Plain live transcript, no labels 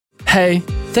Hey,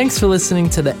 thanks for listening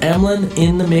to the Emlyn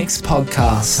in the Mix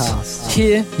podcast.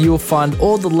 Here you will find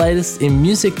all the latest in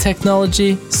music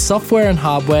technology, software and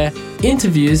hardware,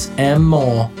 interviews and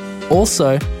more.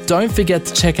 Also, don't forget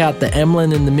to check out the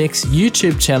Emlyn in the Mix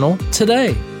YouTube channel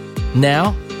today.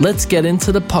 Now, let's get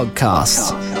into the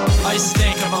podcast. I used to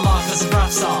think of my life as a rap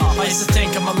star. I used to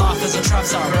think of my life as a trap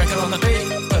star. Record on the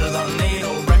beat, put it on the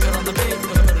needle. Record on the beat,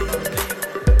 put it on the needle.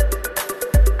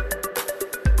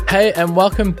 Hey, and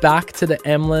welcome back to the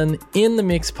Emlyn in the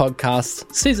Mix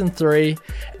podcast, season 3,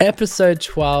 episode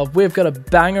 12. We've got a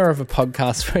banger of a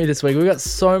podcast for you this week. We've got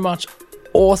so much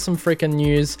awesome freaking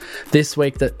news this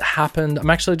week that happened. I'm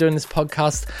actually doing this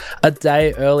podcast a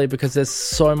day early because there's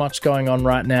so much going on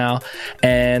right now,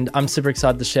 and I'm super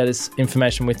excited to share this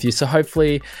information with you. So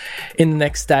hopefully in the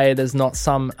next day there's not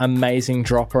some amazing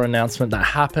drop or announcement that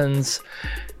happens.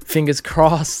 Fingers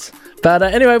crossed. But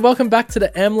anyway, welcome back to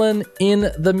the Emlyn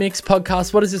in the Mix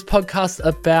podcast. What is this podcast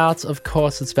about? Of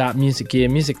course, it's about music gear,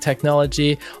 music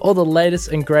technology, all the latest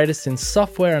and greatest in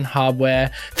software and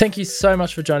hardware. Thank you so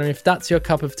much for joining me. If that's your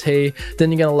cup of tea,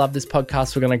 then you're going to love this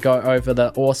podcast. We're going to go over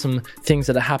the awesome things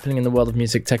that are happening in the world of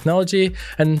music technology.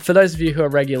 And for those of you who are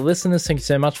regular listeners, thank you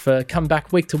so much for coming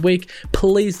back week to week.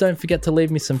 Please don't forget to leave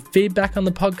me some feedback on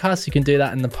the podcast. You can do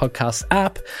that in the podcast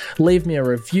app. Leave me a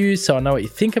review so I know what you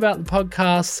think about the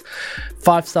podcast.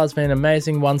 5 stars being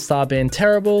amazing, 1 star being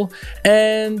terrible,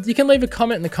 and you can leave a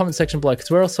comment in the comment section below because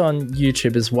we're also on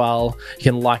YouTube as well. You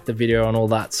can like the video and all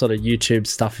that sort of YouTube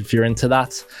stuff if you're into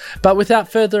that. But without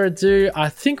further ado, I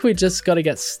think we just got to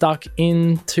get stuck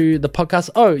into the podcast.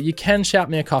 Oh, you can shout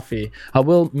me a coffee. I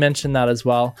will mention that as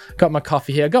well. Got my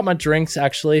coffee here. Got my drinks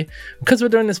actually. Because we're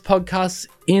doing this podcast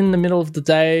in the middle of the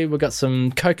day, we've got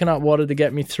some coconut water to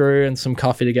get me through and some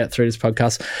coffee to get through this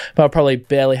podcast, but I'll probably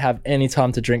barely have any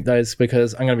time to drink those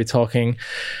because I'm going to be talking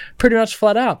pretty much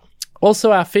flat out.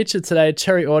 Also, our feature today,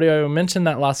 Cherry Audio, we mentioned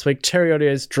that last week, Cherry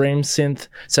Audio's Dream Synth.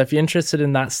 So if you're interested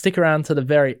in that, stick around to the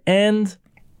very end,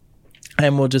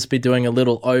 and we'll just be doing a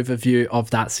little overview of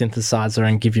that synthesizer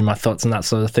and give you my thoughts on that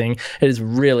sort of thing. It is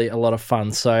really a lot of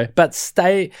fun. So, but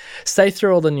stay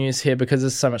through all the news here because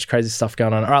there's so much crazy stuff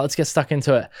going on. All right, let's get stuck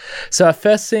into it. So our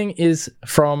first thing is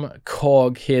from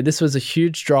Korg here. This was a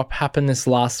huge drop, happened this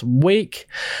last week.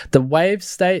 The Wave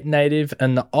State native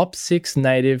and the OP6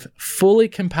 native fully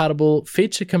compatible,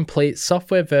 feature complete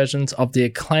software versions of the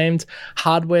acclaimed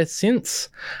hardware synths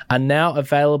are now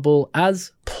available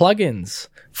as plugins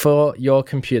for your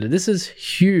computer. This is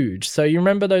huge. So you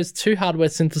remember those 2 hardware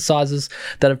synthesizers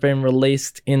that have been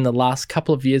released in the last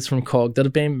couple of years from Korg that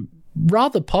have been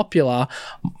rather popular.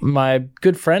 My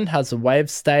good friend has a Wave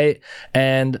State,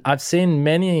 and I've seen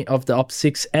many of the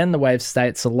OP6 and the Wave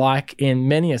States alike in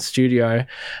many a studio.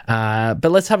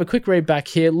 But let's have a quick read back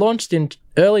here. Launched in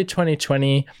early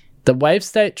 2020, the Wave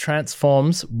State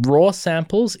transforms raw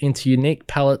samples into unique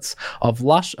palettes of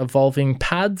lush, evolving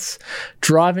pads,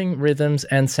 driving rhythms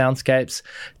and soundscapes,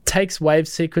 takes wave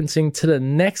sequencing to the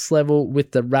next level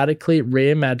with the radically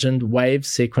reimagined Wave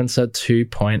Sequencer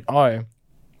 2.0.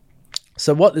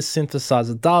 So what this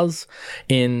synthesizer does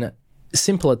in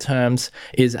simpler terms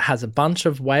is it has a bunch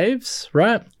of waves,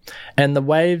 right? And the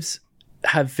waves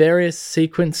have various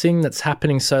sequencing that's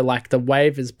happening. So like the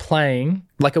wave is playing,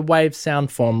 like a wave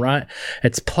sound form, right?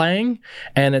 It's playing,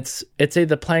 and it's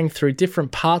either playing through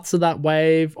different parts of that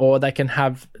wave, or they can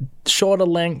have shorter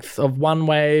length of one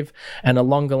wave and a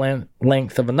longer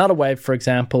length of another wave, for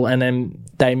example, and then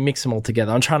they mix them all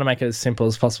together. I'm trying to make it as simple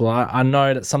as possible. I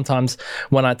know that sometimes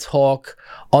when I talk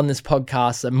on this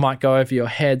podcast, it might go over your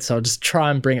head, so I'll just try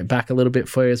and bring it back a little bit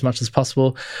for you as much as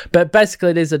possible. But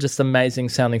basically, these are just amazing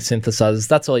sounding synthesizers.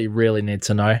 That's all you really need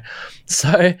to know.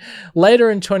 So later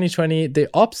in 2020,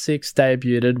 the OP6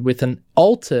 debuted with an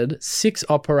altered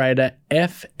 6-operator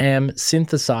FM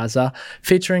synthesizer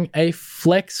featuring a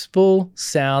flexible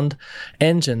sound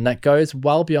engine that goes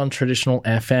well beyond traditional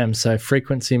FM, so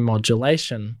frequency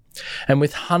modulation. And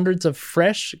with hundreds of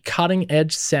fresh,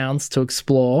 cutting-edge sounds to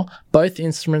explore, both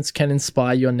instruments can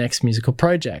inspire your next musical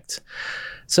project.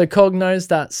 So Korg knows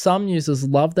that some users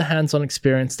love the hands-on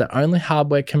experience that only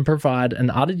hardware can provide,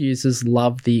 and other users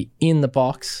love the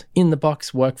in-the-box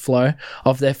workflow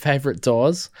of their favorite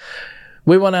DAWs.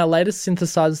 We want our latest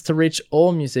synthesizers to reach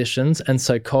all musicians, and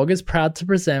so Korg is proud to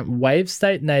present Wave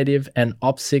State Native and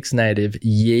OP6 Native.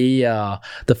 Yeah!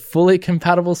 The fully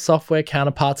compatible software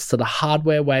counterparts to the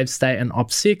hardware Wave State and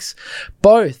OP6.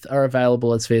 Both are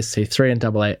available as VST3 and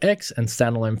AAX and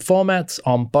standalone formats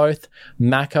on both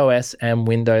Mac OS and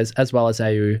Windows, as well as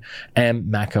AU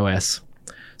and Mac OS.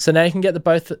 So now you can get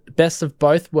the best of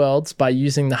both worlds by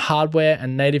using the hardware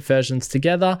and native versions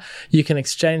together. You can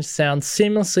exchange sounds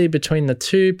seamlessly between the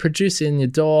two, produce in your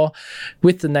DAW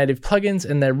with the native plugins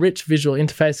and their rich visual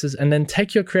interfaces, and then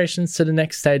take your creations to the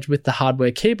next stage with the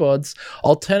hardware keyboards.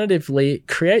 Alternatively,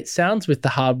 create sounds with the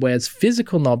hardware's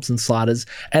physical knobs and sliders,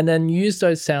 and then use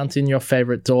those sounds in your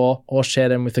favorite DAW or share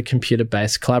them with a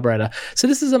computer-based collaborator. So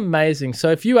this is amazing. So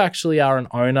if you actually are an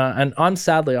owner, and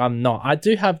I'm not. I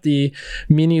do have the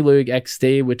Mini Loog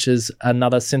XD, which is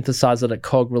another synthesizer that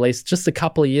Korg released just a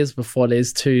couple of years before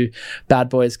these two bad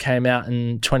boys came out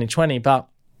in 2020. But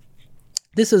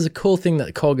this is a cool thing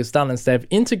that Korg has done, is they've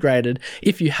integrated,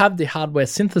 if you have the hardware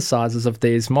synthesizers of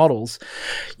these models,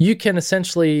 you can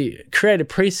essentially create a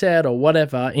preset or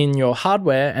whatever in your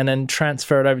hardware and then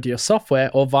transfer it over to your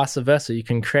software, or vice versa. You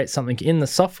can create something in the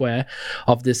software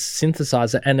of this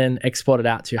synthesizer and then export it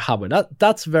out to your hardware.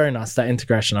 That's very nice, that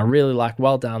integration. I really like.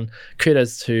 Well done.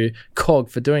 Kudos to Korg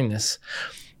for doing this.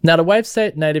 Now, the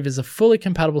WaveState Native is a fully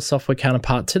compatible software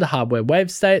counterpart to the hardware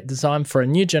WaveState, designed for a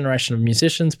new generation of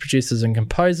musicians, producers, and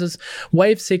composers.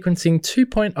 Wave Sequencing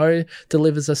 2.0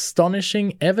 delivers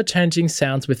astonishing, ever-changing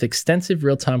sounds with extensive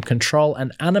real-time control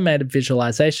and animated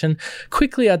visualization.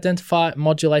 Quickly identify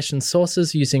modulation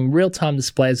sources using real-time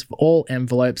displays of all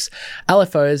envelopes,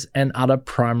 LFOs, and other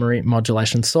primary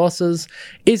modulation sources.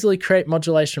 Easily create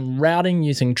modulation routing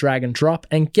using drag and drop,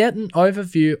 and get an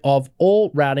overview of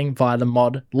all routing via the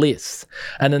mod list.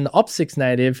 And then the OP6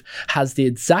 Native has the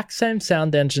exact same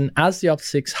sound engine as the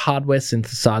OP6 hardware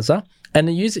synthesizer, and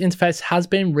the user interface has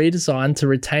been redesigned to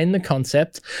retain the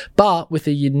concept, but with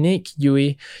a unique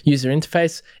UI user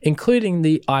interface, including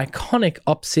the iconic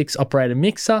OP6 operator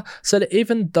mixer, so that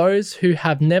even those who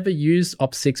have never used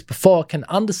OP6 before can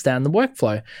understand the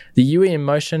workflow. The UI in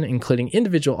motion, including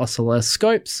individual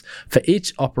oscilloscopes for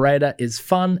each operator, is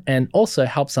fun and also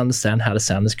helps understand how the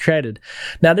sound is created.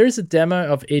 Now, there is a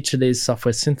demo of each of these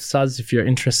software synthesizers if you're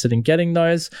interested in getting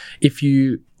those. If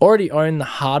you already own the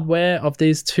hardware of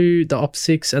these two, the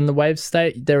OP6 and the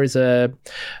WaveState, there is a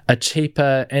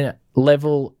cheaper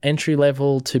entry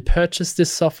level to purchase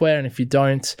this software. And if you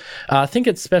don't, I think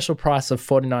it's special price of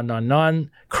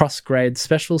 $49.99, cross-grade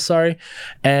special, sorry.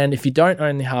 And if you don't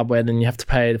own the hardware, then you have to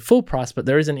pay the full price, but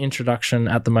there is an introduction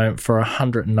at the moment for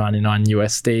 $199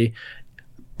 USD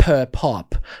per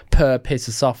pop, per piece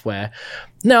of software.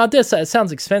 Now, I dare say it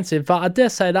sounds expensive, but I dare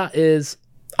say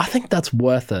I think that's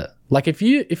worth it. Like, if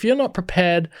you're not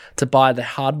prepared to buy the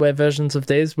hardware versions of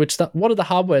these, what do the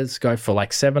hardwares go for?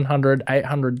 Like $700,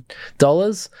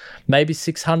 $800, maybe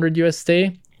 $600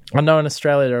 USD. I know in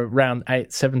Australia they're around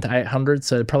 $700 to $800,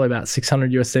 so probably about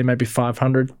 $600 USD, maybe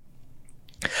 $500.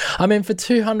 I mean, for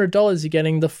 $200, you're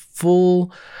getting the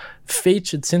full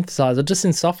featured synthesizer just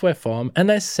in software form, and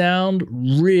they sound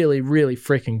really, really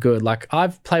freaking good. Like,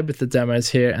 I've played with the demos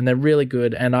here and they're really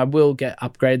good, and I will get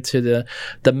upgraded to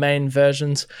the main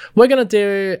versions. We're going to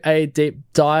do a deep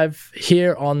dive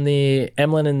here on the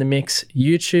Emlyn in the Mix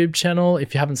YouTube channel.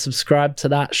 If you haven't subscribed to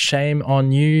that, shame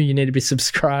on you. You need to be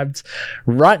subscribed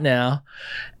right now.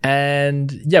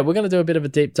 And yeah, we're going to do a bit of a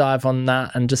deep dive on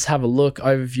that and just have a look,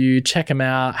 overview, check them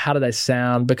out. How do they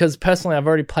sound? Because personally, I've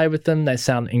already played with them. They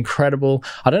sound incredible.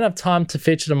 I don't have time to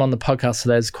feature them on the podcast, so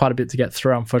there's quite a bit to get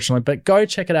through, unfortunately, but go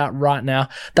check it out right now.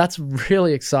 That's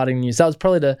really exciting news. That was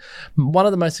probably one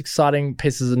of the most exciting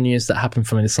pieces of news that happened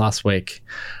for me this last week.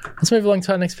 Let's move along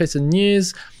to our next piece of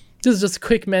news. This is just a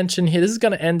quick mention here. This is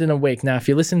going to end in a week. Now, if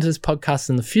you listen to this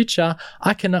podcast in the future,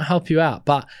 I cannot help you out.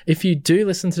 But if you do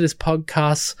listen to this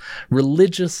podcast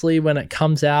religiously when it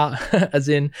comes out, as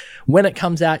in when it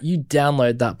comes out, you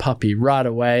download that puppy right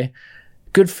away.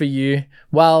 Good for you.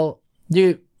 Well,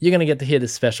 you're going to get to hear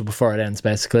this special before it ends,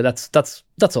 basically. That's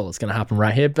all that's going to happen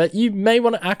right here. But you may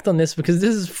want to act on this because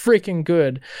this is freaking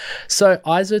good. So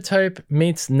iZotope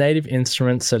meets Native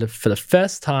Instruments. So for the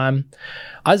first time,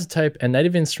 iZotope and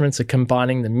Native Instruments are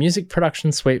combining the Music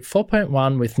Production Suite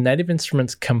 4.1 with Native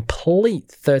Instruments Complete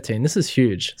 13. This is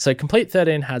huge. So Complete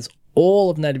 13 has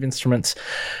all of Native Instruments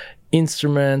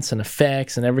and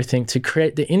effects and everything to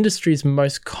create the industry's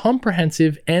most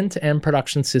comprehensive end-to-end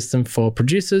production system for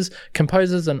producers,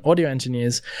 composers, and audio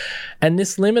engineers. And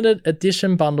this limited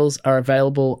edition bundles are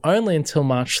available only until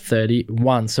March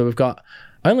 31. So we've got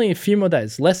only a few more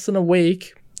days, less than a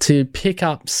week, to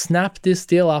snap this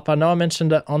deal up. I know I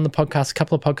mentioned it on the podcast a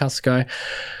couple of podcasts ago.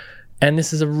 And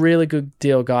this is a really good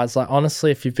deal, guys. Like,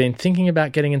 honestly, if you've been thinking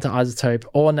about getting into iZotope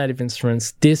or Native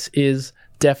Instruments, this is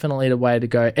definitely the way to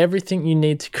go. Everything you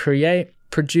need to create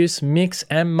produce, mix,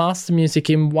 and master music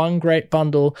in one great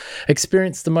bundle.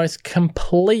 Experience the most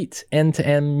complete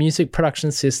end-to-end music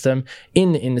production system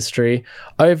in the industry.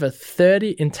 Over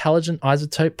 30 intelligent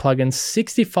iZotope plugins,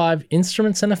 65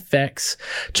 instruments and effects,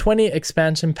 20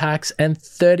 expansion packs, and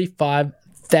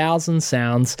 35,000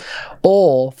 sounds,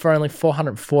 all for only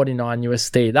 $449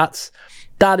 USD.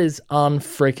 That is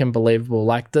unfreaking believable.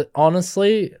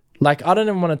 Honestly, I don't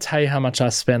even want to tell you how much I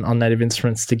spent on Native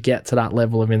Instruments to get to that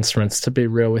level of instruments, to be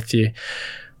real with you.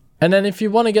 And then if you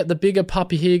want to get the bigger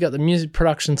puppy here, you got the Music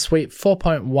Production Suite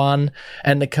 4.1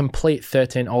 and the Complete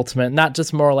 13 Ultimate. And that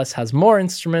just more or less has more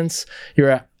instruments.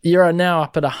 You're now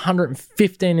up at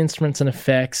 115 instruments and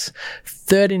effects,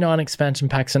 39 expansion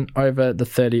packs, and over the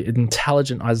 30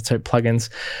 intelligent iZotope plugins.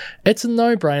 It's a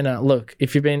no-brainer. Look,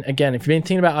 if you've been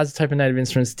thinking about iZotope and Native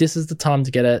Instruments, this is the time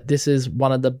to get it. This is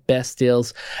one of the best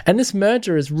deals. And this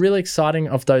merger is really exciting,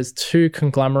 of those two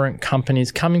conglomerate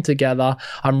companies coming together.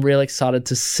 I'm really excited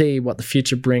to see what the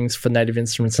future brings for Native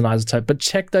Instruments and iZotope. But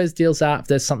check those deals out if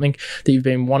there's something that you've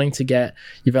been wanting to get.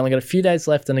 You've only got a few days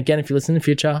left. And again, if you listen in the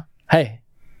future, hey,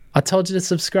 I told you to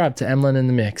subscribe to Emlyn in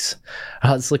the Mix.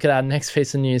 Let's look at our next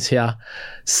piece of news here.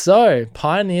 So,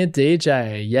 Pioneer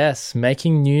DJ, yes,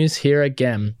 making news here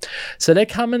again. So they're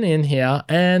coming in here,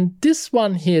 and this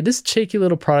one here, this cheeky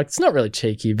little product, it's not really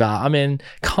cheeky, but I mean,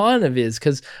 kind of is,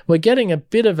 because we're getting a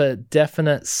bit of a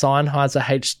definite Sennheiser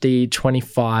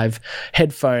HD25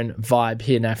 headphone vibe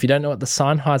here. Now, if you don't know what the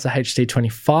Sennheiser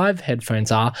HD25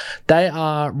 headphones are, they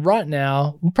are right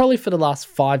now, probably for the last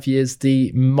 5 years,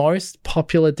 the most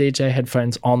popular DJ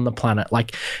headphones on the planet.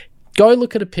 Go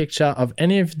look at a picture of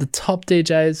any of the top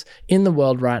DJs in the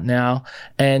world right now,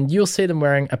 and you'll see them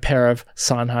wearing a pair of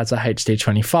Sennheiser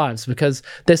HD25s, because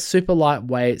they're super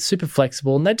lightweight, super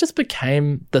flexible, and they just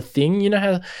became the thing. You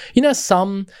know how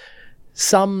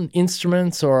some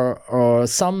instruments or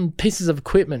some pieces of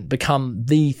equipment become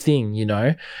the thing,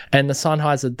 and the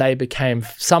Sennheiser, they became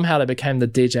the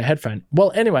DJ headphone.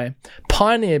 Well, anyway,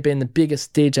 Pioneer, being the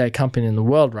biggest DJ company in the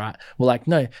world, right, we're like,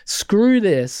 no, screw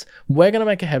this. We're going to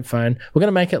make a headphone. We're going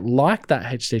to make it like that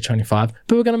HD25,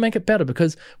 but we're going to make it better,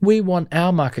 because we want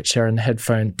our market share in the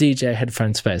DJ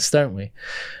headphone space, don't we?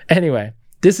 Anyway,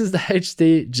 this is the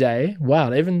HDJ.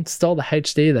 Wow, they even stole the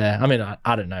HD there. I mean,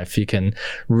 I don't know if you can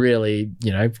really,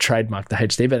 trademark the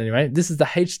HD, but anyway, this is the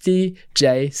HDJ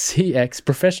CX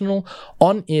Professional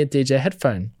On-Ear DJ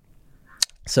Headphone.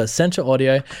 So Essential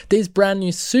Audio, these brand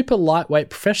new super lightweight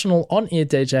professional on-ear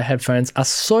DJ headphones are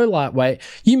so lightweight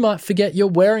you might forget you're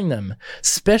wearing them.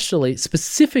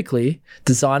 Specifically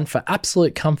designed for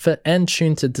absolute comfort and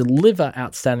tuned to deliver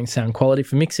outstanding sound quality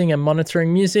for mixing and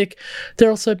monitoring music,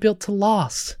 they're also built to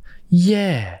last.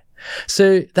 Yeah.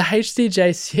 So the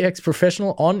HDJ CX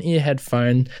Professional On-Ear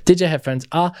DJ headphones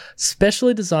are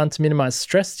specially designed to minimize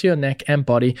stress to your neck and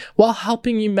body while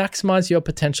helping you maximize your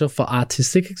potential for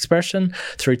artistic expression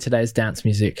through today's dance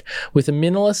music. With a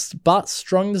minimalist but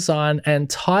strong design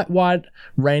and tight,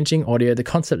 wide-ranging audio, the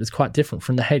concept is quite different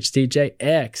from the HDJ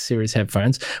X series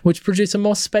headphones, which produce a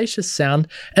more spacious sound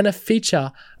and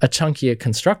feature a chunkier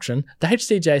construction. The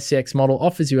HDJ CX model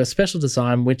offers you a special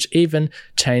design which even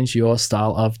change your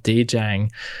style of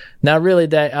DJing. Now, really,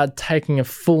 they are taking a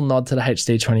full nod to the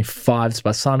HD25s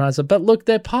by Sennheiser, but look,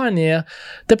 they're Pioneer.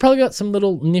 They've probably got some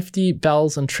little nifty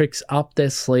bells and tricks up their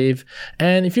sleeve,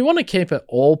 and if you want to keep it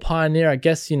all Pioneer, I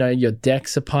guess, your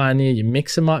decks are Pioneer, your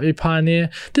mixer might be Pioneer,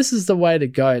 this is the way to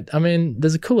go. I mean,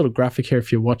 there's a cool little graphic here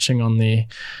if you're watching on the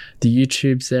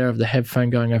YouTubes there of the headphone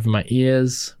going over my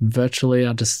ears virtually.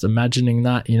 I'm just imagining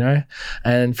that,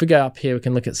 and if we go up here, we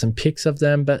can look at some pics of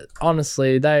them, but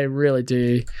honestly, they really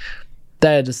do.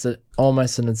 They're just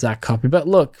almost an exact copy. But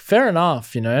look, fair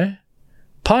enough,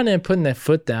 Pioneer putting their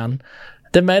foot down.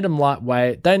 They made them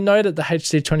lightweight. They know that the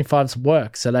HD25s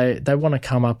work, so they want to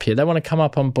come up here. They want to come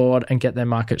up on board and get their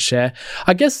market share.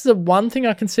 I guess the one thing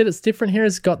I can see that's different here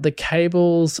is got the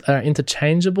cables are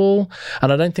interchangeable,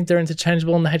 and I don't think they're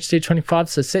interchangeable on the HD25.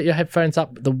 So set your headphones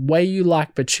up the way you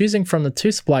like by choosing from the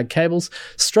two supplied cables,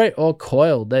 straight or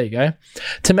coiled. There you go.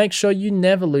 To make sure you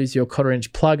never lose your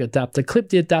 1/4-inch plug adapter, clip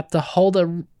the adapter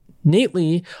holder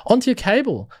neatly onto your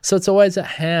cable, so it's always at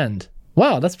hand.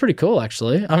 Wow, that's pretty cool,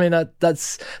 actually. I mean,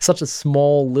 that's such a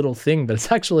small little thing, but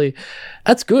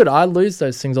that's good. I lose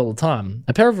those things all the time.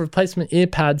 A pair of replacement ear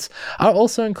pads are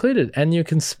also included, and you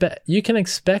can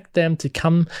expect them to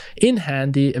come in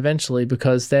handy eventually,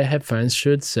 because their headphones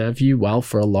should serve you well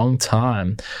for a long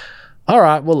time. All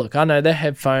right, well, look, I know they're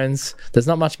headphones. There's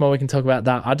not much more we can talk about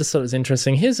that. I just thought it was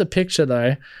interesting. Here's a picture,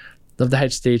 though, of the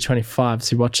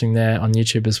HD25s you're watching there on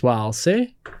YouTube as well.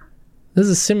 See? There's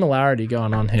a similarity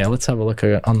going on here. Let's have a look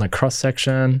on the cross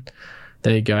section.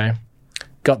 There you go.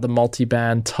 got the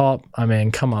multi-band top. I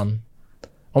mean, come on.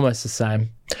 Almost the same.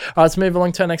 All right, let's move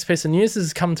along to our next piece of news. This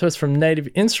is coming to us from Native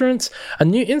Instruments, a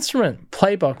new instrument,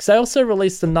 Playbox. They also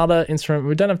released another instrument.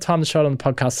 We don't have time to show it on the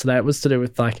podcast today. It was to do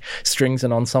with like strings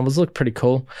and ensembles. Look pretty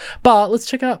cool. But let's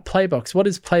check out Playbox. What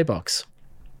is Playbox?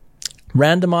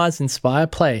 Randomize, Inspire,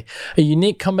 Play, a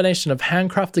unique combination of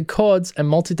handcrafted chords and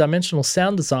multi-dimensional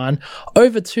sound design.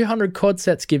 Over 200 chord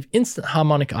sets give instant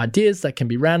harmonic ideas that can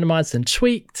be randomized and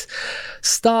tweaked.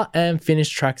 Start and finish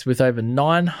tracks with over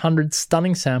 900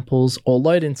 stunning samples or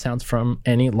load-in sounds from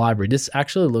any library. This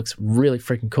actually looks really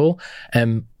freaking cool,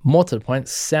 and more to the point,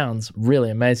 sounds really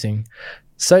amazing.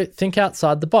 So think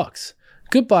outside the box.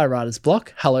 Goodbye writer's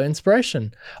block, hello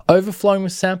inspiration. Overflowing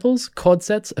with samples, chord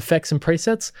sets, effects and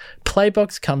presets,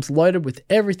 Playbox comes loaded with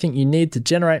everything you need to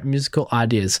generate musical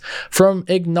ideas. From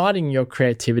igniting your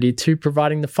creativity to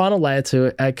providing the final layer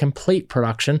to a complete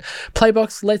production,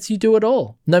 Playbox lets you do it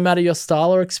all. No matter your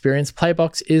style or experience,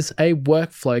 Playbox is a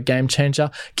workflow game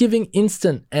changer, giving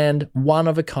instant and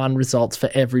one-of-a-kind results for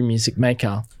every music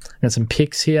maker. Got some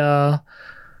pics here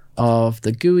of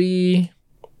the GUI.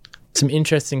 Some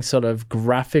interesting sort of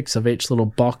graphics of each little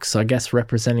box, I guess,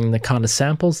 representing the kind of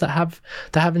samples that have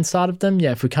inside of them.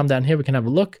 Yeah, if we come down here, we can have a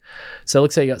look. So it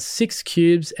looks like you got 6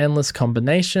 cubes, endless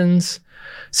combinations.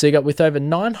 So you got with over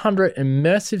 900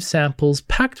 immersive samples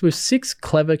packed with 6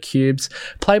 clever cubes,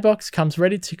 Playbox comes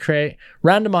ready to create,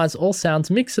 randomize all sounds,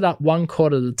 mix it up 1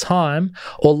 chord at a time,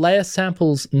 or layer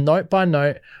samples note by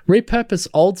note, repurpose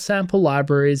old sample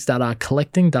libraries that are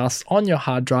collecting dust on your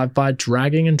hard drive by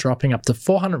dragging and dropping up to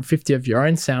 450 of your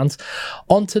own sounds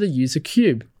onto the user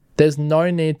cube. There's no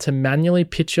need to manually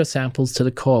pitch your samples to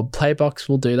the chord. Playbox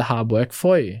will do the hard work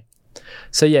for you.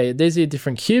 So yeah, these are your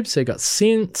different cubes. So you got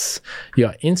synths, you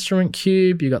got instrument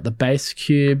cube, you got the bass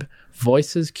cube,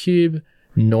 voices cube,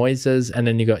 noises, and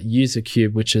then you got user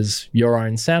cube, which is your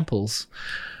own samples.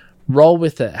 Roll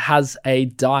with It has a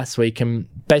dice where you can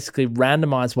basically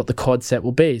randomize what the chord set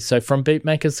will be. So from beat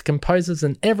makers to composers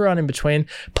and everyone in between,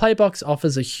 Playbox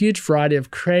offers a huge variety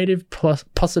of creative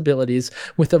possibilities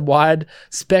with a wide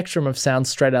spectrum of sounds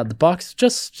straight out of the box.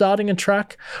 Just starting a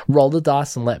track, roll the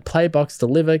dice and let Playbox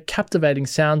deliver captivating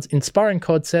sounds, inspiring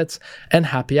chord sets, and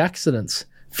happy accidents.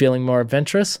 Feeling more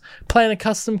adventurous? Play in a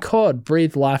custom chord,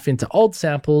 breathe life into old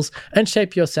samples, and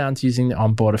shape your sounds using the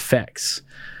onboard effects.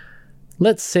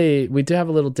 Let's see, we do have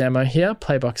a little demo here,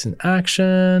 Playbox in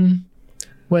action.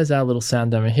 Where's our little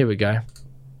sound demo? Here we go.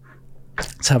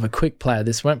 Let's have a quick play of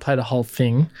this. Won't play the whole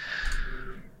thing.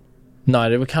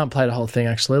 No, we can't play the whole thing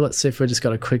actually. Let's see if we just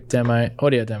got a quick demo.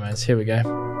 Audio demos, here we go.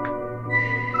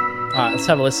 All right, let's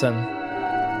have a listen.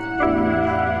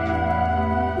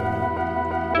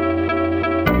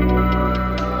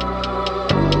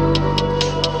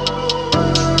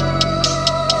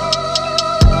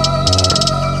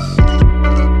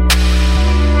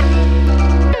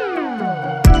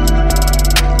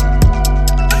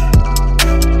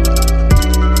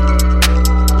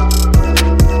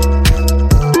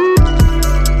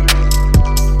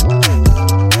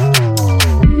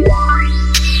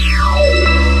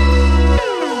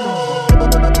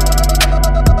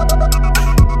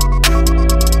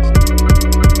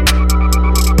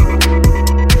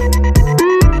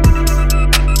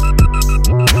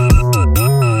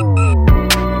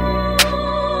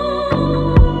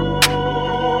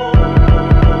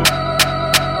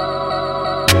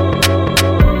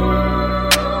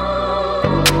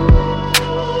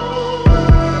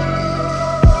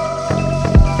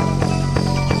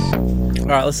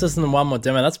 All right, let's listen to one more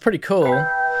demo. That's pretty cool.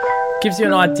 Gives you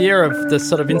an idea of the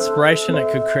sort of inspiration it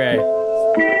could create.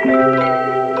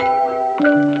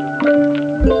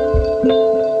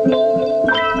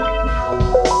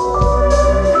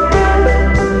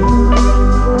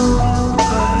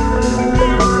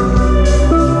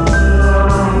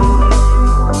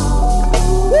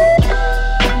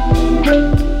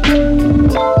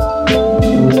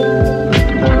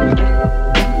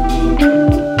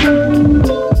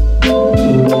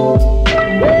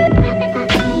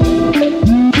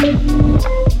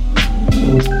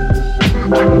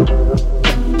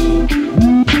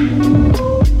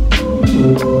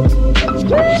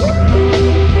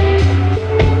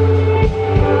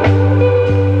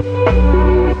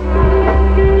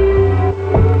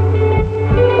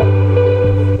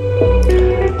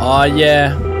 Oh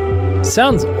yeah,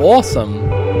 sounds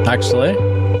awesome, actually.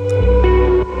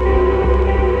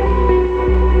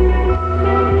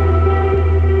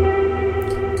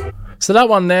 So that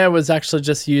one there was actually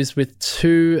just used with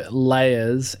 2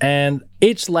 layers, and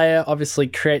Each layer obviously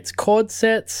creates chord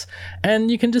sets,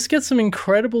 and you can just get some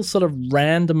incredible sort of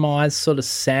randomized sort of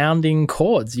sounding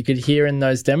chords you could hear in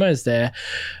those demos there.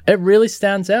 It really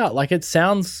stands out. Like, it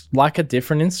sounds like a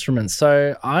different instrument.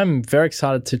 So I'm very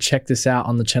excited to check this out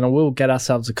on the channel. We'll get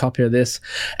ourselves a copy of this,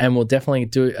 and we'll definitely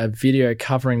do a video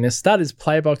covering this. That is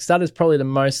Playbox. That is probably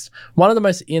one of the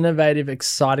most innovative,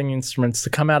 exciting instruments to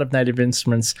come out of Native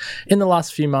Instruments in the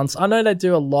last few months. I know they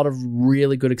do a lot of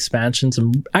really good expansions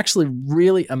and actually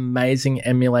really amazing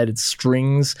emulated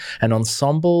strings and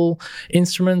ensemble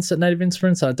instruments at Native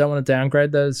Instruments. I don't want to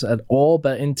downgrade those at all,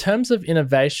 but in terms of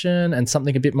innovation and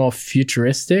something a bit more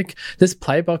futuristic, this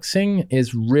Playboxing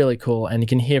is really cool, and you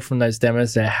can hear from those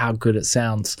demos there how good it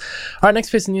sounds. All right, next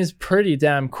piece of news, pretty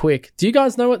damn quick. Do you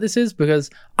guys know what this is? Because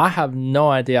I have no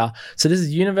idea. So this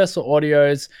is Universal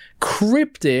Audio's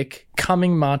Cryptic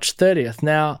coming March 30th.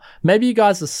 Now, maybe you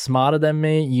guys are smarter than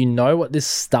me. You know what this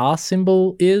star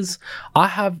symbol is. I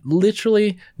have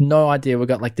literally no idea. We've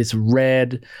got like this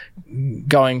red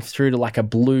going through to like a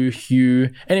blue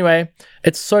hue. Anyway,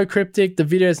 it's so cryptic. The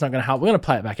video is not going to help. We're going to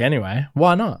play it back anyway.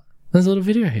 Why not? There's a little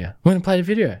video here. We're going to play the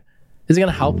video. Is it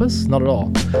going to help us? Not at all.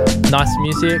 Nice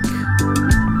music.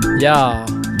 Yeah.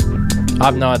 I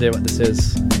have no idea what this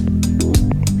is.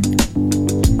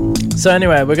 So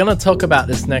anyway, we're going to talk about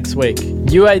this next week.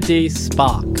 UAD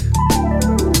Spark.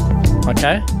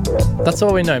 Okay? That's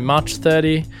all we know. March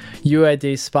 30,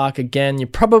 UAD Spark again. You're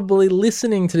probably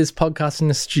listening to this podcast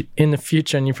in the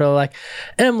future, and you're probably like,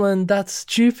 Emlyn, that's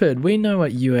stupid. We know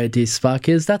what UAD Spark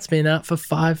is. That's been out for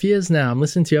 5 years now. I'm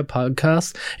listening to your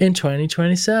podcast in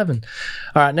 2027.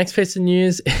 All right, next piece of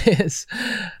news is...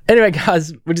 Anyway,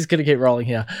 guys, we're just going to keep rolling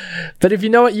here. But if you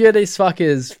know what UAD Spark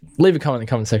is, leave a comment in the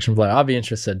comment section below. I'll be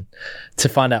interested to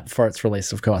find out before it's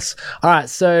released, of course. All right,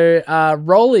 so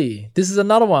Roly. This is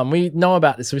another one. We know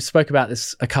about this. We spoke about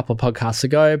this a couple of podcasts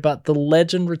ago, but the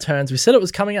Legend returns. We said it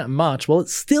was coming out in March. Well, it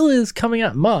still is coming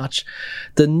out in March.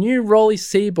 The new Roly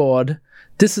Seaboard.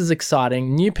 This is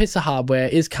exciting. New piece of hardware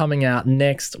is coming out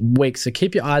next week, so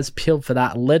keep your eyes peeled for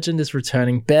that. Legend is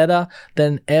returning better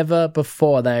than ever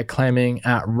before, they are claiming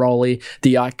at Roly.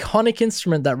 The iconic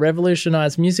instrument that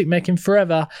revolutionized music making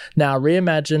forever, now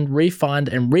reimagined, refined,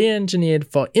 and re-engineered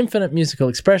for infinite musical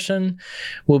expression,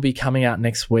 will be coming out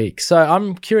next week. So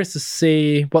I'm curious to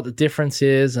see what the difference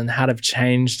is and how they've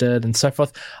changed it and so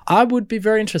forth. I would be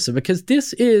very interested, because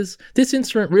this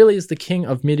instrument really is the king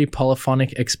of MIDI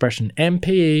polyphonic expression.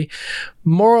 MPE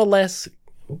more or less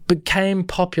became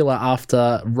popular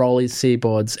after Roly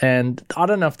Seaboards, and I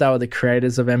don't know if they were the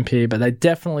creators of MPE, but they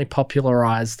definitely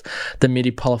popularized the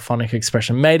MIDI polyphonic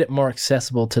expression, made it more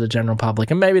accessible to the general public,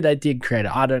 and maybe they did create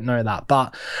it, I don't know that,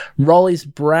 but Roly's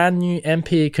brand new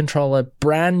MPE controller,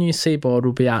 brand new Seaboard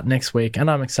will be out next week,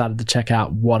 and I'm excited to check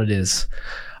out what it is.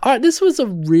 All right, this was a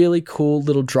really cool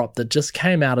little drop that just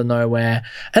came out of nowhere.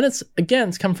 And it's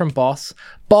come from Boss.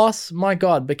 Boss, my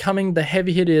God, becoming the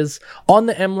heavy hitters on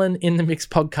the Emlyn in the Mix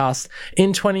podcast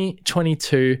in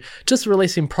 2022. Just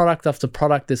releasing product after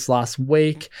product this last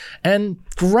week. And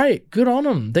great, good on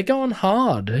them. They're going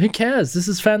hard. Who cares? This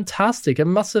is fantastic. It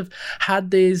must have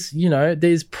had these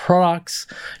products,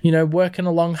 working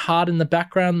along hard in the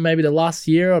background, maybe the last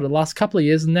year or the last couple of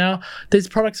years. And now these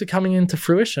products are coming into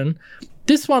fruition.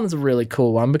 This one's a really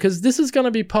cool one because this is going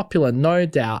to be popular, no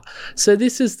doubt. So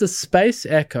this is the Space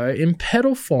Echo in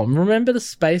pedal form. Remember the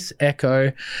Space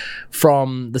Echo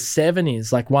from the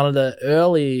 70s, like one of the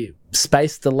early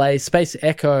Space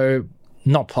Echo,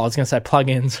 not, I was going to say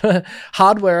plugins,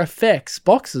 hardware effects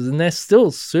boxes, and they're still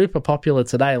super popular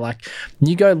today. Like,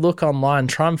 you go look online,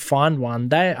 try and find one.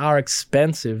 They are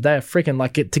expensive. They are freaking,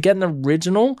 like, to get an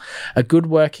original, a good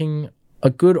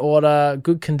order,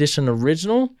 good condition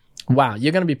original, wow,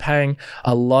 you're going to be paying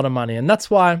a lot of money. And that's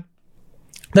why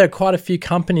there are quite a few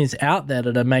companies out there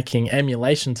that are making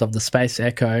emulations of the Space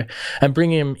Echo and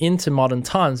bringing them into modern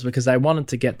times because they wanted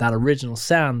to get that original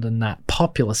sound and that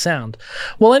popular sound.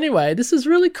 Well, anyway, this is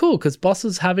really cool because Boss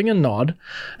is having a nod,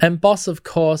 and Boss, of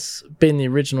course, being the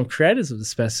original creators of the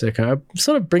Space Echo, are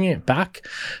sort of bringing it back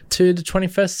to the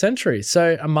 21st century.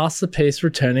 So a masterpiece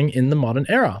returning in the modern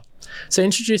era. So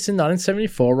introduced in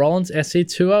 1974, Roland's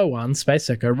SE201 Space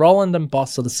Echo, Roland and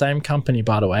Boss are the same company,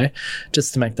 by the way,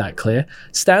 just to make that clear,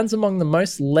 stands among the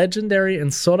most legendary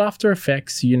and sought-after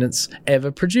effects units ever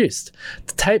produced.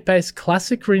 The tape-based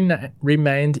classic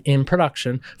remained in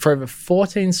production for over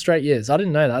 14 straight years. I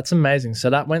didn't know that. That's amazing. So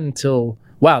that went until,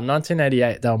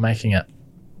 1988 they were making it.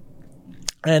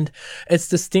 And its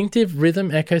distinctive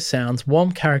rhythm echo sounds,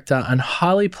 warm character, and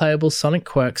highly playable sonic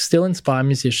quirks still inspire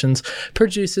musicians,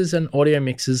 producers, and audio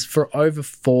mixers for over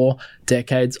 4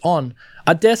 decades on.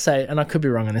 I dare say, and I could be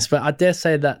wrong on this, but I dare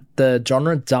say that the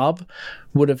genre dub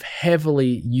would have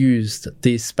heavily used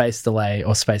the space delay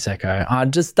or space echo.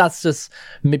 That's just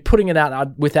me putting it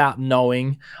out without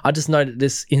knowing. I just know that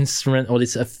this instrument or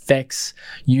this effects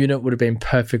unit would have been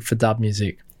perfect for dub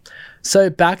music.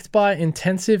 So backed by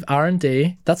intensive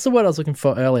R&D, that's the word I was looking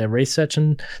for earlier, research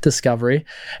and discovery,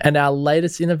 and our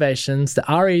latest innovations, the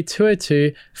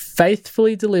RE202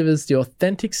 faithfully delivers the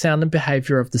authentic sound and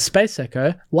behavior of the Space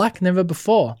Echo like never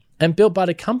before. And built by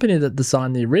the company that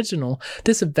designed the original,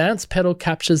 this advanced pedal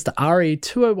captures the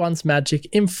RE201's magic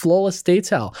in flawless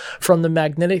detail, from the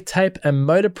magnetic tape and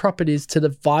motor properties to the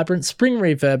vibrant spring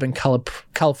reverb and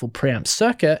colourful preamp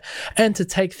circuit. And to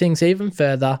take things even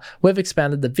further, we've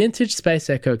expanded the vintage Space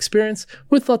Echo experience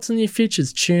with lots of new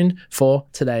features tuned for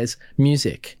today's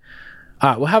music.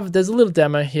 All right, there's a little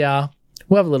demo here.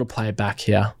 We'll have a little playback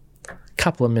here. A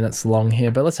couple of minutes long here,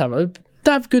 but let's have a...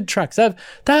 They have good tracks. They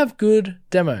have good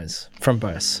demos from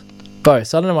Bose.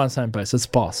 Bose. I don't know why I'm saying Bose. It's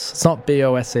Boss. It's not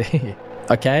B-O-S-E.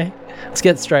 Okay? Let's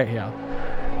get straight here.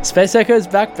 Space Echo's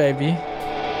back, baby.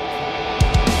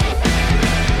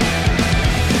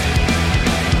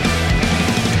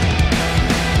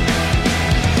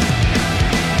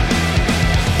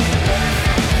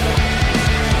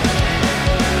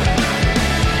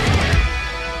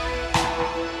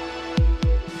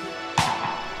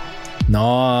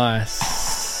 Nice.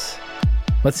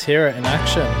 Let's hear it in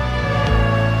action.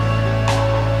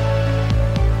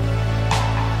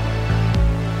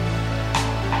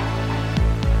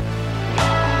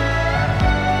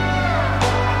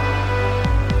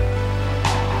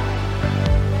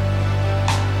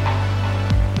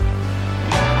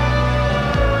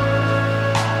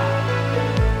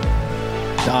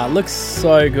 It looks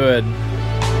so good.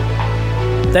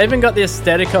 They even got the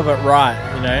aesthetic of it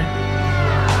right, you know?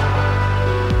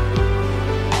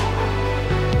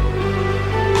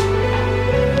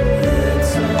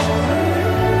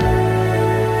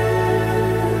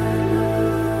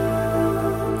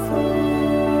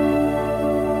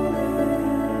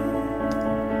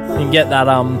 You can get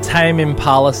that Tame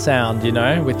Impala sound, you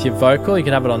know, with your vocal. You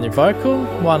can have it on your vocal.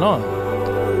 Why not?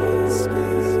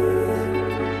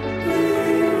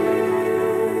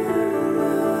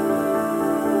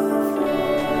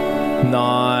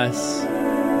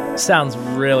 Nice. Sounds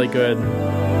really good.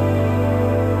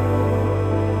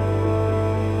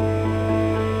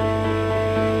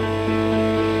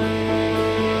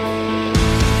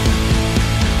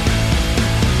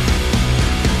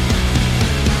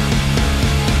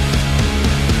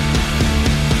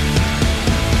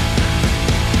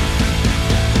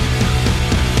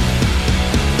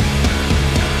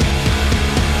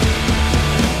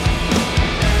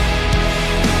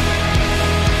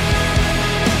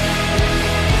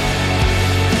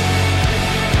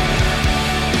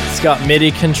 Got MIDI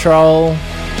control.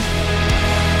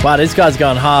 Wow, this guy's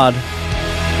going hard.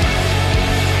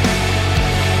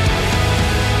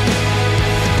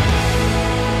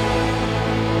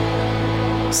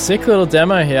 Sick little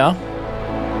demo here.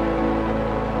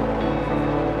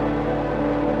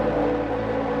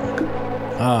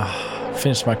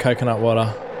 Finished my coconut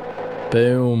water.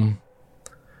 Boom.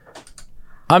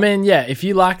 I mean, yeah, if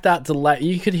you like that delay,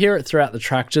 you could hear it throughout the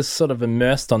track, just sort of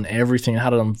immersed on everything. I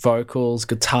had it on vocals,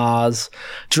 guitars,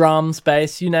 drums,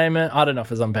 bass, you name it. I don't know if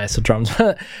it was on bass or drums,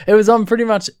 but it was on pretty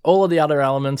much all of the other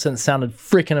elements, and it sounded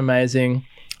freaking amazing.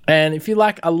 And if you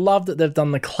like, I love that they've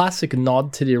done the classic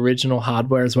nod to the original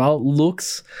hardware as well. It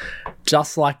looks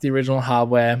just like the original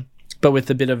hardware, but with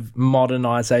a bit of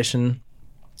modernization.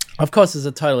 Of course, it's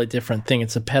a totally different thing.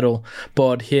 It's a pedal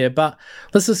board here, but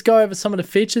let's just go over some of the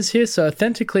features here. So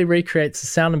authentically recreates the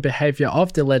sound and behavior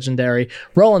of the legendary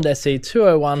Roland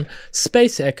SE201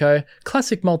 Space Echo,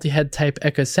 classic multi-head tape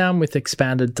echo sound with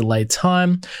expanded delay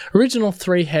time, original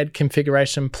 3-head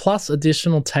configuration plus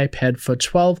additional tape head for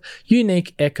 12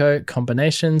 unique echo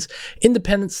combinations,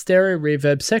 independent stereo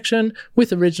reverb section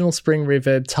with original spring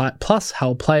reverb type plus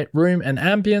hull plate, room and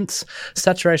ambience,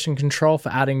 saturation control for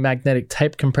adding magnetic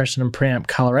tape compression and preamp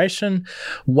coloration,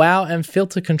 wow and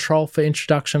filter control for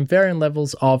introduction, varying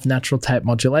levels of natural tape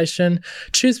modulation,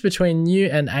 choose between new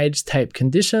and aged tape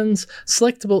conditions,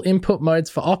 selectable input modes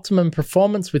for optimum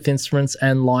performance with instruments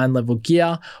and line level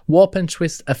gear, warp and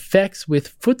twist effects with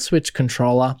foot switch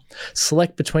controller,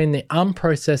 select between the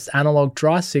unprocessed analog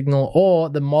dry signal or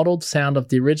the modeled sound of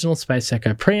the original Space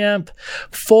Echo preamp,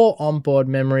 4 onboard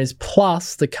memories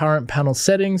plus the current panel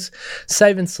settings,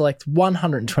 save and select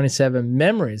 127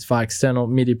 memories series via external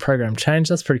MIDI program change.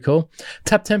 That's pretty cool.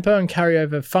 Tap tempo and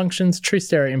carryover functions, true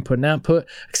stereo input and output,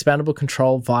 expandable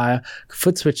control via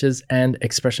foot switches, and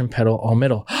expression pedal or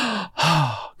middle.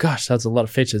 Oh, gosh, that's a lot of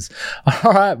features.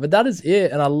 All right, but that is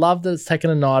it. And I love that it's taken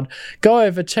a nod. Go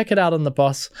over, check it out on the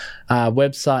Boss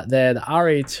website there, the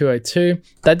RE202.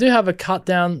 They do have a cut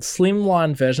down,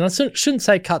 slimline version. I shouldn't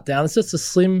say cut down. It's just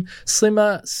a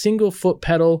slimmer single foot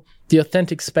pedal. The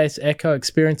authentic Space Echo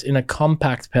experience in a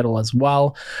compact pedal as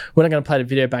well. We're not going to play the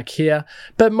video back here,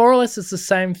 but more or less it's the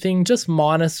same thing, just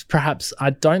minus perhaps, I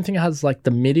don't think it has like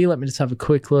the MIDI. Let me just have a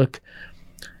quick look.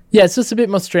 Yeah, it's just a bit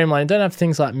more streamlined. Don't have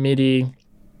things like MIDI,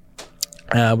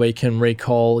 where you can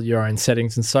recall your own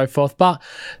settings and so forth. But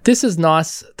this is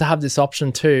nice to have this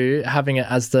option too, having it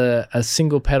as a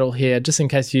single pedal here, just in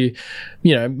case you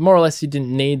more or less you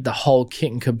didn't need the whole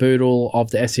kit and caboodle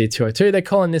of the SE202. They're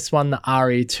calling this one the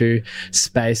RE2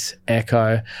 Space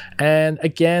Echo. And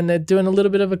again, they're doing a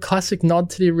little bit of a classic nod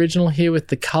to the original here with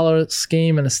the color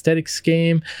scheme and aesthetic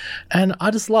scheme. And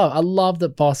I love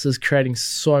that Boss is creating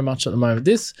so much at the moment.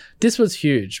 This was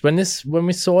huge. When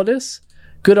we saw this,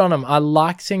 good on them. I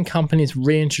like seeing companies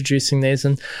reintroducing these,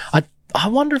 and I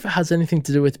wonder if it has anything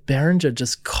to do with Behringer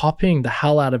just copying the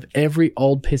hell out of every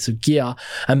old piece of gear,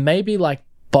 and maybe like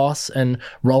Boss and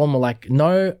Roland were like,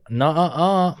 no,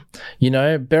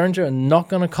 Behringer are not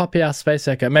going to copy our Space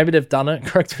Echo. Maybe they've done it.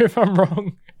 Correct me if I'm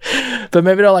wrong. But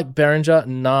maybe they're like, Behringer,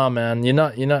 nah, man, you're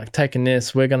not taking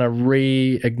this. We're going to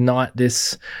reignite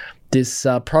this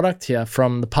product here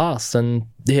from the past, and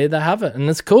here they have it, and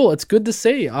it's cool. It's good to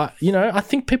see. I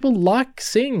think people like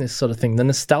seeing this sort of thing. The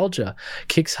nostalgia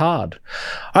kicks hard. All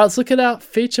right, let's look at our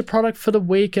feature product for the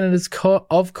week, and it is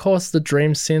of course the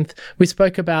Dream Synth. We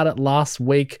spoke about it last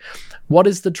week. What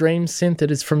is the Dream Synth? It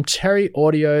is from Cherry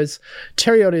Audio's.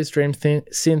 Cherry Audio's Dream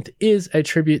Synth is a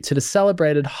tribute to the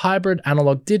celebrated hybrid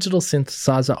analog digital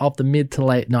synthesizer of the mid to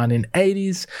late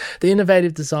 1980s. The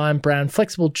innovative design, brand,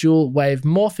 flexible dual wave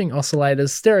morphing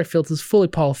oscillators, stereo filters, fully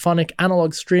polyphonic,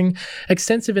 analog string,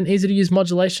 extensive and easy to use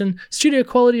modulation, studio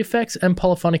quality effects, and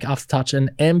polyphonic aftertouch and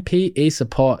MPE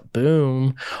support.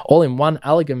 Boom. All in one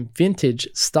elegant vintage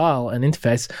style and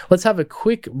interface. Let's have a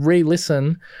quick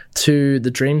re-listen to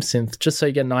the Dream Synth, just so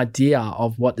you get an idea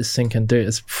of what this thing can do.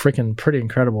 It's freaking pretty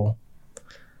incredible.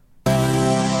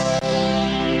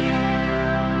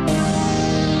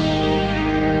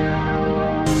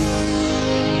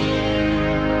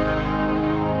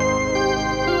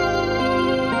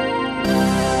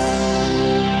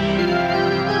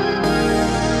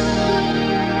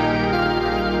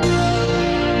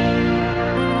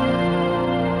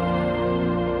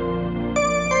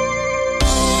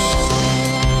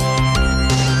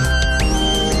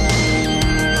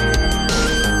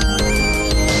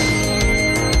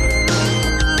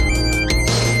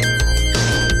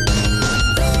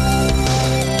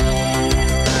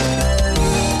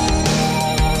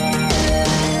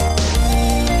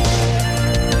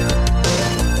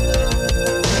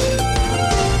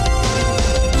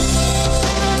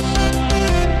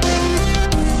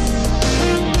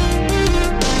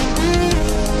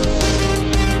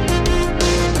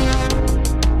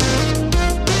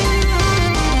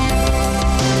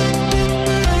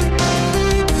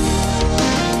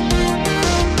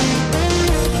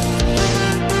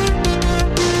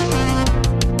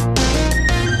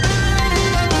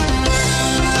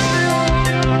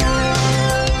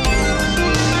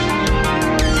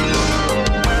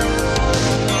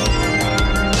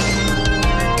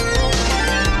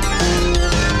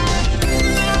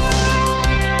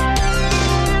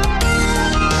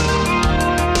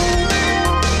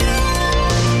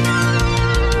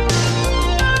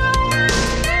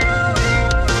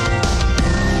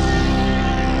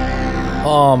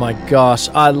 Oh my gosh,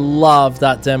 I love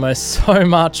that demo so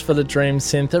much for the Dream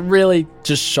Synth. It really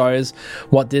just shows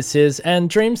what this is. And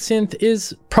Dream Synth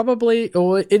is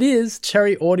it is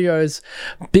Cherry Audio's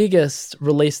biggest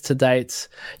release to date.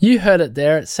 You heard it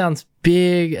there. It sounds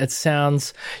big. It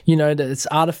sounds, that it's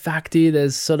artifacty.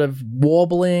 There's sort of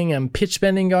warbling and pitch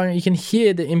bending going. You can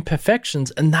hear the imperfections,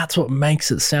 and that's what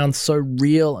makes it sound so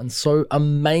real and so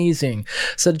amazing.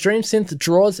 So the Dream Synth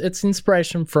draws its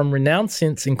inspiration from renowned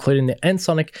synths, including the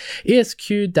Ensoniq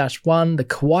ESQ-1, the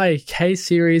Kawaii K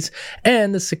series,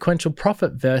 and the Sequential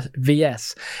Prophet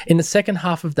VS. In the second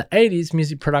half of the 80s,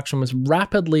 music production was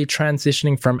rapidly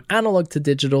transitioning from analog to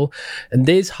digital, and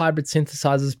these hybrid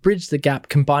synthesizers bridged the gap,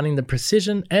 combining the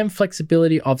precision and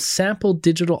flexibility of sampled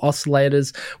digital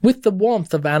oscillators with the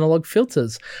warmth of analog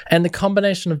filters, and the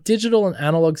combination of digital and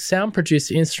analog sound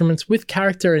produced instruments with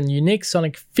character and unique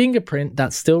sonic fingerprint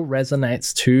that still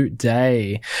resonates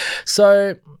today.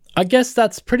 So I guess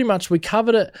that's pretty much, we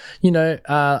covered it,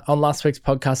 on last week's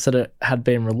podcast that it had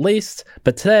been released.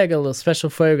 But today I got a little special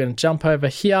for you. We're going to jump over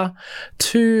here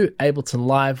to Ableton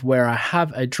Live, where I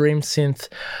have a Dream Synth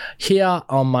here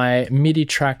on my MIDI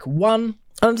track 1.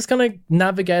 I'm just going to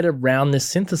navigate around this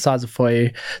synthesizer for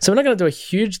you. So we're not going to do a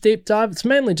huge deep dive. It's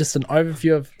mainly just an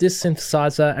overview of this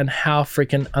synthesizer and how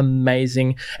freaking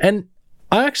amazing. And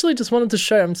I actually just wanted to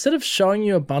show, instead of showing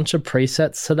you a bunch of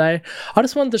presets today, I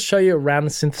just wanted to show you around the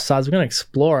synthesizer. We're going to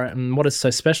explore it and what is so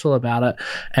special about it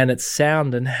and its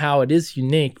sound and how it is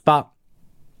unique. But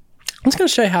I'm just going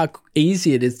to show you how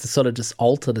easy it is to sort of just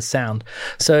alter the sound.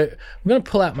 So I'm going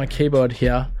to pull out my keyboard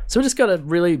here. So we just got a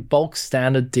really bulk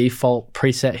standard default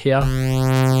preset here.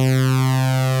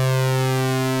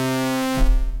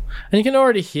 And you can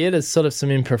already hear there's sort of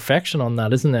some imperfection on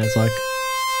that, isn't there? It's like,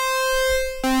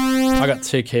 I got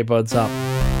 2 keyboards up.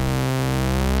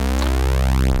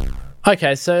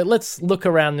 Okay, so let's look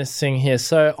around this thing here.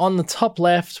 So on the top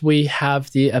left, we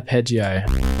have the arpeggio.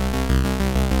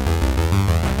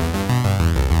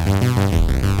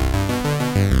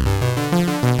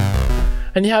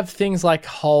 And you have things like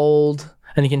hold,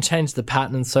 and you can change the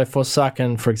pattern and so forth. So I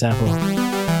can, for example,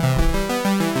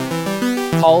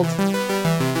 hold.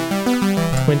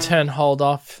 We can turn hold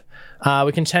off.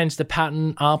 We can change the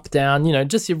pattern up, down,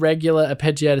 just your regular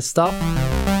arpeggiator stuff.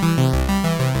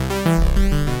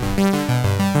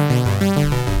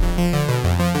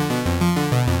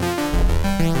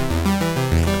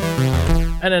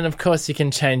 And then, of course, you can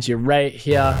change your rate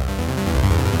here.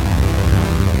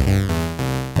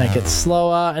 Make it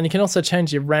slower. And you can also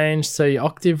change your range, so your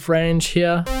octave range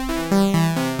here.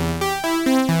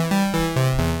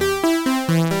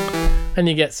 And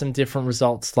you get some different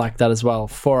results like that as well.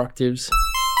 4 octaves.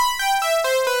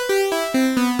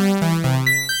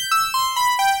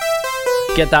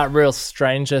 Get that real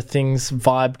Stranger Things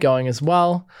vibe going as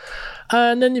well.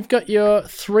 And then you've got your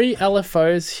 3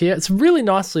 LFOs here. It's really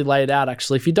nicely laid out,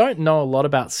 actually. If you don't know a lot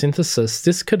about synthesis,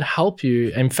 this could help you.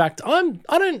 In fact, I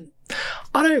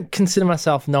don't consider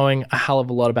myself knowing a hell of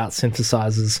a lot about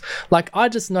synthesizers. Like, I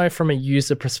just know from a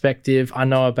user perspective, I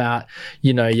know about,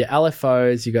 your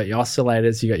LFOs, you got your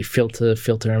oscillators, you got your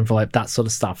filter envelope, that sort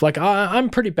of stuff. Like, I'm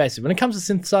pretty basic. When it comes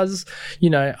to synthesizers,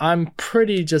 I'm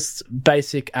pretty just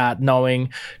basic at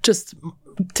knowing just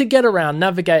to get around,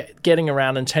 navigate, getting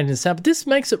around and changing the sound. But this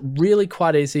makes it really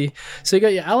quite easy. So you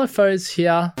got your LFOs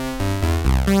here,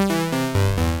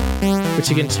 which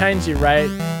you can change your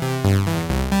rate.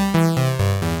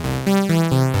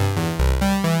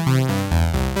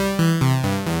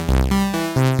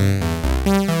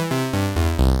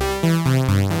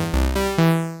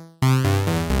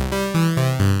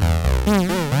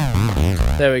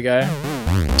 There we go.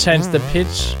 Change the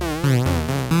pitch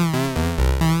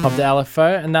of the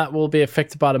LFO, and that will be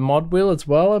affected by the mod wheel as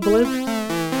well, I believe.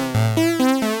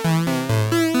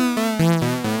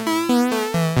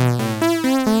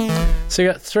 So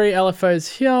you got 3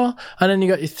 LFOs here, and then you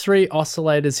got your 3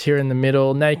 oscillators here in the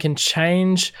middle. Now you can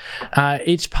change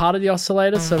each part of the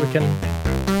oscillator, so we can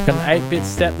got an 8-bit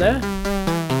step there.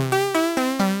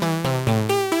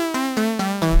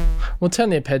 We'll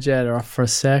turn the arpeggiator off for a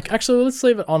sec. Actually, let's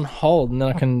leave it on hold, and then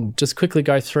I can just quickly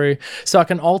go through. So I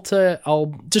can alter,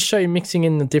 I'll just show you mixing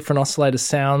in the different oscillator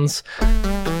sounds.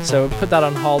 So we'll put that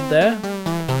on hold there.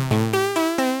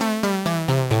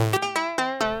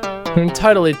 We can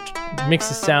totally mix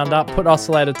the sound up, put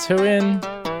oscillator 2 in,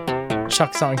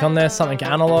 chuck something on there, something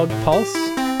analog, pulse.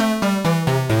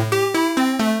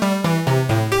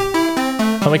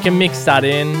 And we can mix that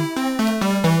in.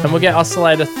 And we'll get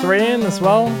oscillator 3 in as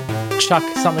well. Chuck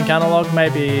something analog,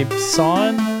 maybe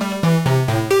sine.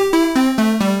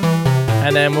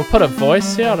 And then we'll put a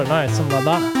voice here, I don't know, something like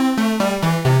that.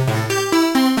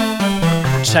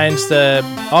 Change the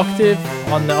octave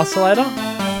on the oscillator.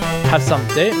 Have some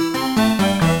deep.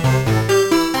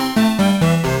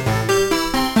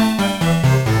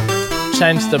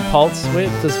 Change the pulse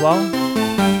width as well.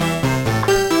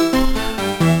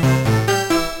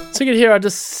 So you can hear, I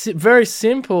just very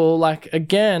simple, like,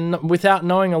 again, without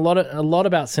knowing a lot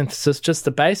about synthesis, just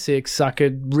the basics, I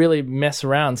could really mess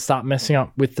around, start messing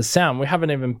up with the sound. We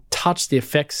haven't even touched the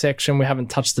effects section. We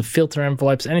haven't touched the filter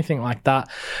envelopes, anything like that.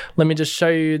 Let me just show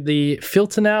you the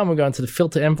filter now, and we'll go into the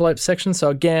filter envelope section.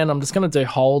 So again, I'm just going to do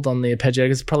hold on the arpeggio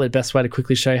because it's probably the best way to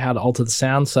quickly show you how to alter the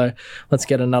sound. So let's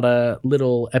get another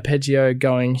little arpeggio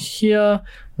going here.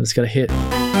 I'm just going to hit.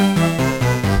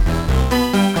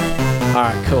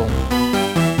 Alright, cool.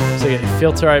 So you got your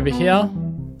filter over here,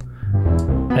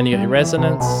 and you got your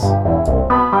resonance.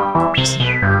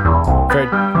 Very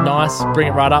nice. Bring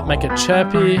it right up, make it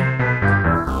chirpy.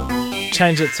 Change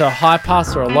change it to a high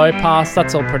pass or a low pass.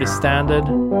 That's all pretty standard.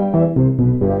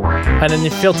 And then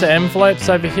your filter envelopes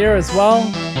over here as well.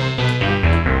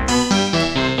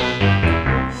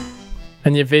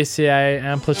 And your VCA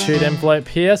amplitude envelope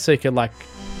here, so you could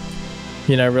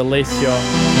release your...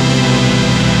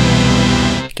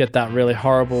 Get that really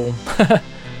horrible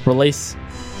release.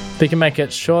 But you can make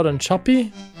it short and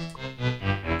choppy.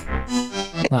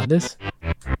 Like this.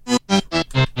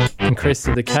 Increase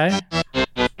the decay.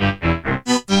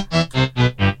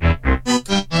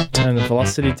 Turn the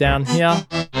velocity down here.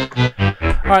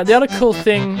 Alright, the other cool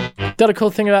thing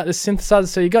about this synthesizer,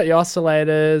 so you got your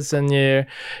oscillators and your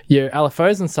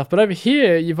LFOs and stuff, but over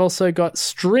here you've also got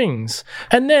strings.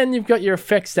 And then you've got your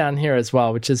effects down here as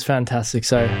well, which is fantastic.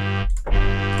 So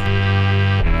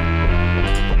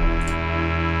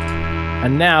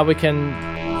and now we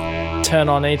can turn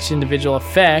on each individual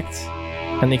effect,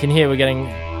 and you can hear we're getting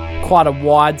quite a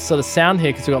wide sort of sound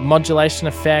here because we've got modulation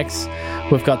effects,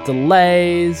 we've got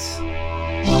delays.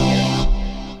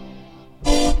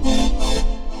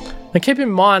 Now keep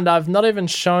in mind, I've not even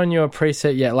shown you a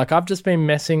preset yet. Like, I've just been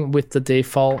messing with the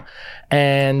default,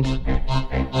 and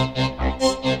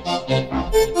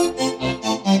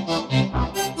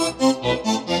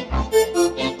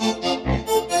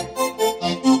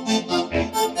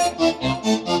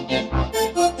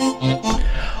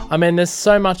I mean, there's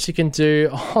so much you can do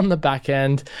on the back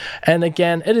end. And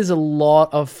again, it is a lot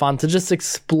of fun to just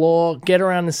explore, get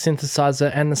around the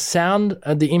synthesizer, and the sound,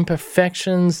 the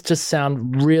imperfections just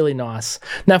sound really nice.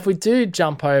 Now, if we do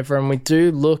jump over and we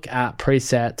do look at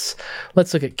presets,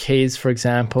 let's look at keys, for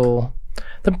example.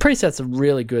 The presets are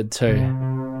really good too.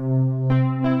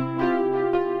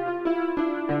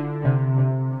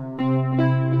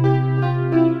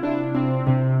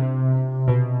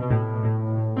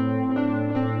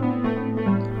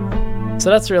 So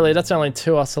that's only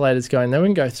 2 oscillators going there. We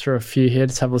can go through a few here.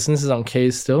 Just have a listen. This is on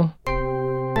keys still.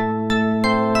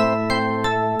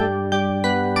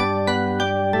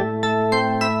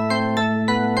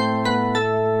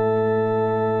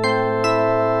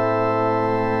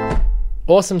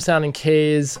 Awesome sounding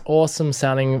keys, awesome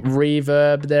sounding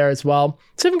reverb there as well.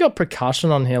 It's even got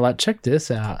percussion on here. Like, check this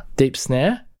out. Deep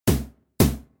snare.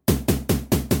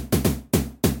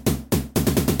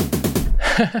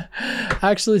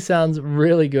 Actually sounds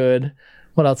really good.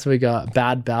 What else have we got?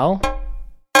 Bad bell.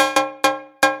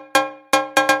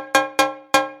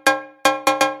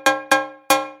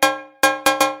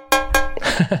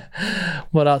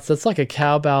 What else? That's like a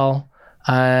cowbell.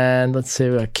 And let's see,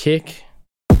 a kick.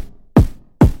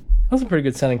 That's a pretty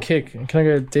good sounding kick. Can I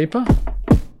go deeper?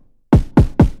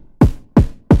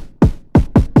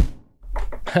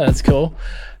 That's cool.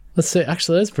 Let's see.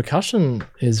 Actually, this percussion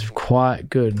is quite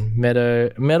good.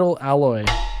 Metal alloy.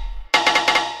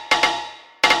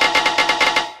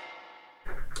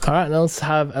 All right, now let's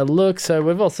have a look. So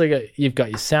we've also you've got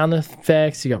your sound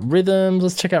effects, you got rhythms.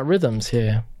 Let's check out rhythms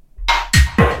here.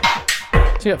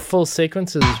 So you got full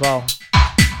sequences as well.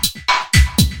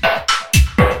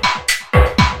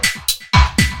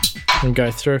 And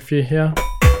go through a few here.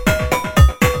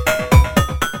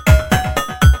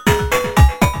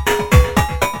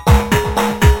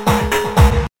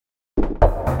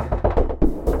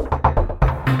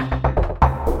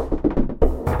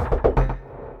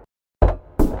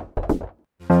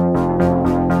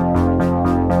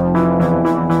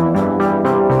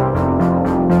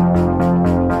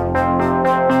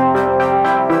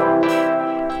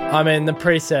 I mean, the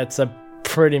presets are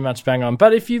pretty much bang on.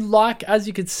 But if you like, as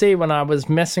you could see when I was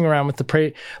messing around with the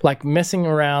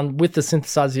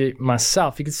synthesizer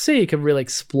myself, you could see you could really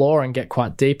explore and get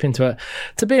quite deep into it.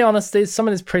 To be honest, some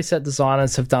of these preset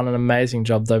designers have done an amazing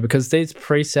job though, because these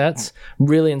presets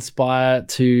really inspire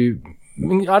to...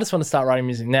 I just want to start writing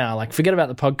music now. Like, forget about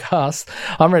the podcast.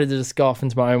 I'm ready to just go off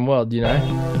into my own world, you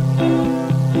know?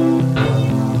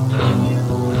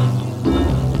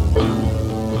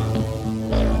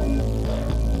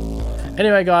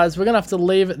 Anyway, guys, we're going to have to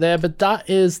leave it there, but that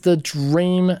is the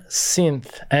Dream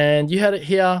Synth. And you heard it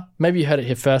here. Maybe you heard it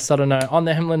here first. I don't know. On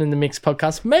the Emlyn in the Mix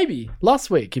podcast. Maybe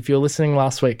last week, if you were listening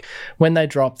last week when they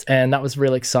dropped. And that was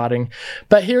really exciting.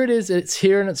 But here it is. It's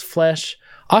here in its flesh.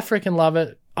 I freaking love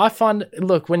it. I find,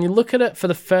 look, when you look at it for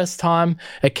the first time,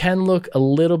 it can look a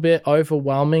little bit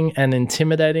overwhelming and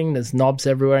intimidating. There's knobs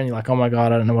everywhere and you're like, oh my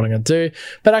God, I don't know what I'm going to do.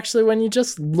 But actually, when you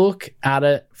just look at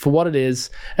it for what it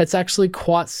is, it's actually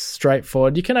quite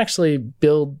straightforward. You can actually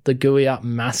build the GUI up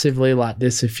massively like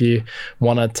this if you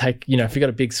want to take, if you've got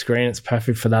a big screen, it's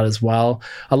perfect for that as well.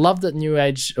 I love that new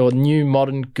age or new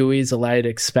modern GUIs allow you to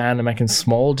expand and make them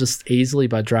small just easily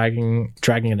by dragging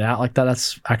it out like that.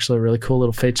 That's actually a really cool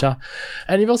little feature.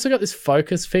 And And you've also got this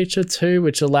focus feature too,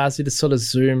 which allows you to sort of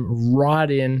zoom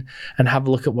right in and have a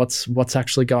look at what's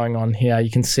actually going on here. You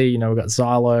can see, we've got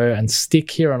Xylo and stick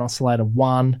here on oscillator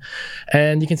 1,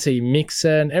 and you can see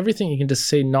mixer and everything. You can just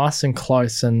see nice and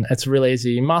close, and it's really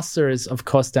easy. Master is, of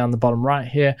course, down the bottom right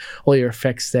here, all your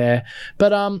effects there.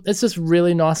 But it's just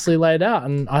really nicely laid out,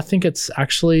 and I think it's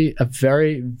actually a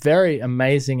very, very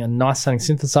amazing and nice sounding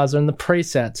synthesizer. And the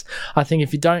presets, I think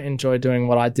if you don't enjoy doing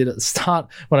what I did at the start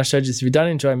when I showed you this, if you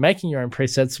don't enjoy making your own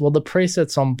presets, well, the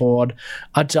presets on board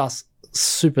are just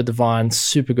super divine,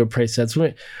 super good presets.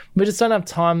 We just don't have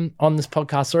time on this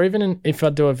podcast, or even if I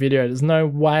do a video, there's no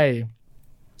way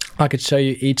I could show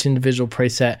you each individual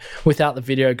preset without the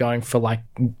video going for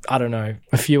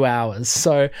a few hours.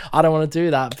 So I don't want to do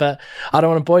that, but I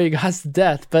don't want to bore you guys to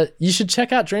death. But you should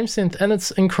check out DreamSynth, and it's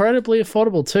incredibly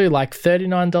affordable too, like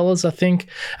 $39, I think,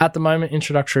 at the moment,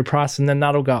 introductory price, and then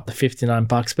that'll go up to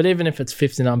 $59. But even if it's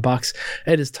 $59,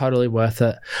 it is totally worth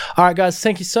it. All right, guys,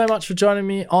 thank you so much for joining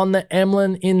me on the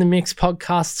Emlyn in the Mix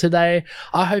podcast today.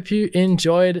 I hope you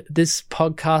enjoyed this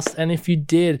podcast, and if you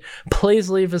did, please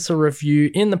leave us a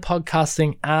review in the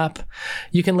podcasting app.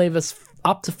 You can leave us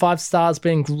up to 5 stars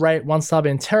being great, 1 star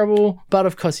being terrible, but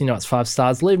of course it's 5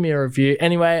 stars. Leave me a review.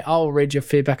 Anyway, I'll read your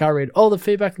feedback. I read all the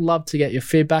feedback. Love to get your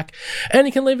feedback. And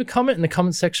you can leave a comment in the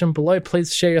comment section below.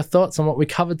 Please share your thoughts on what we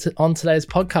covered on today's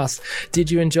podcast. Did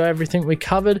you enjoy everything we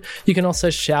covered? You can also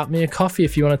shout me a coffee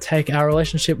if you want to take our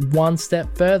relationship one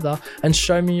step further and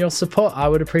show me your support. I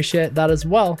would appreciate that as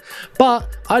well.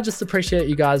 But I just appreciate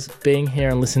you guys being here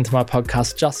and listening to my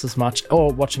podcast just as much,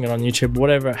 or watching it on YouTube,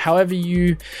 whatever, however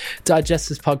you digest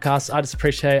this podcast. I just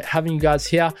appreciate having you guys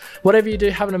here. Whatever you do,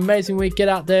 have an amazing week. Get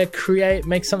out there, create,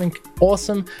 make something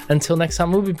awesome. Until next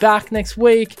time, we'll be back next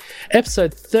week,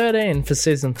 episode 13 for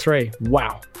season 3.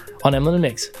 Wow. On Emlyn in the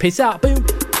Mix. Peace out. Boom.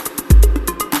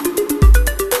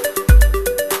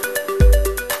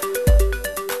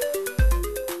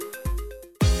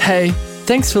 Hey,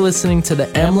 thanks for listening to the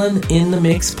Emlyn in the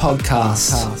Mix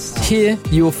podcast. Here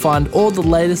you will find all the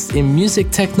latest in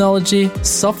music technology,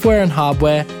 software and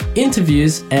hardware,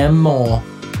 interviews and more.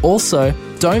 Also,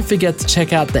 don't forget to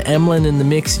check out the Emlyn in the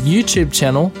Mix YouTube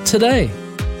channel today.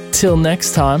 Till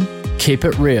next time, keep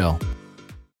it real.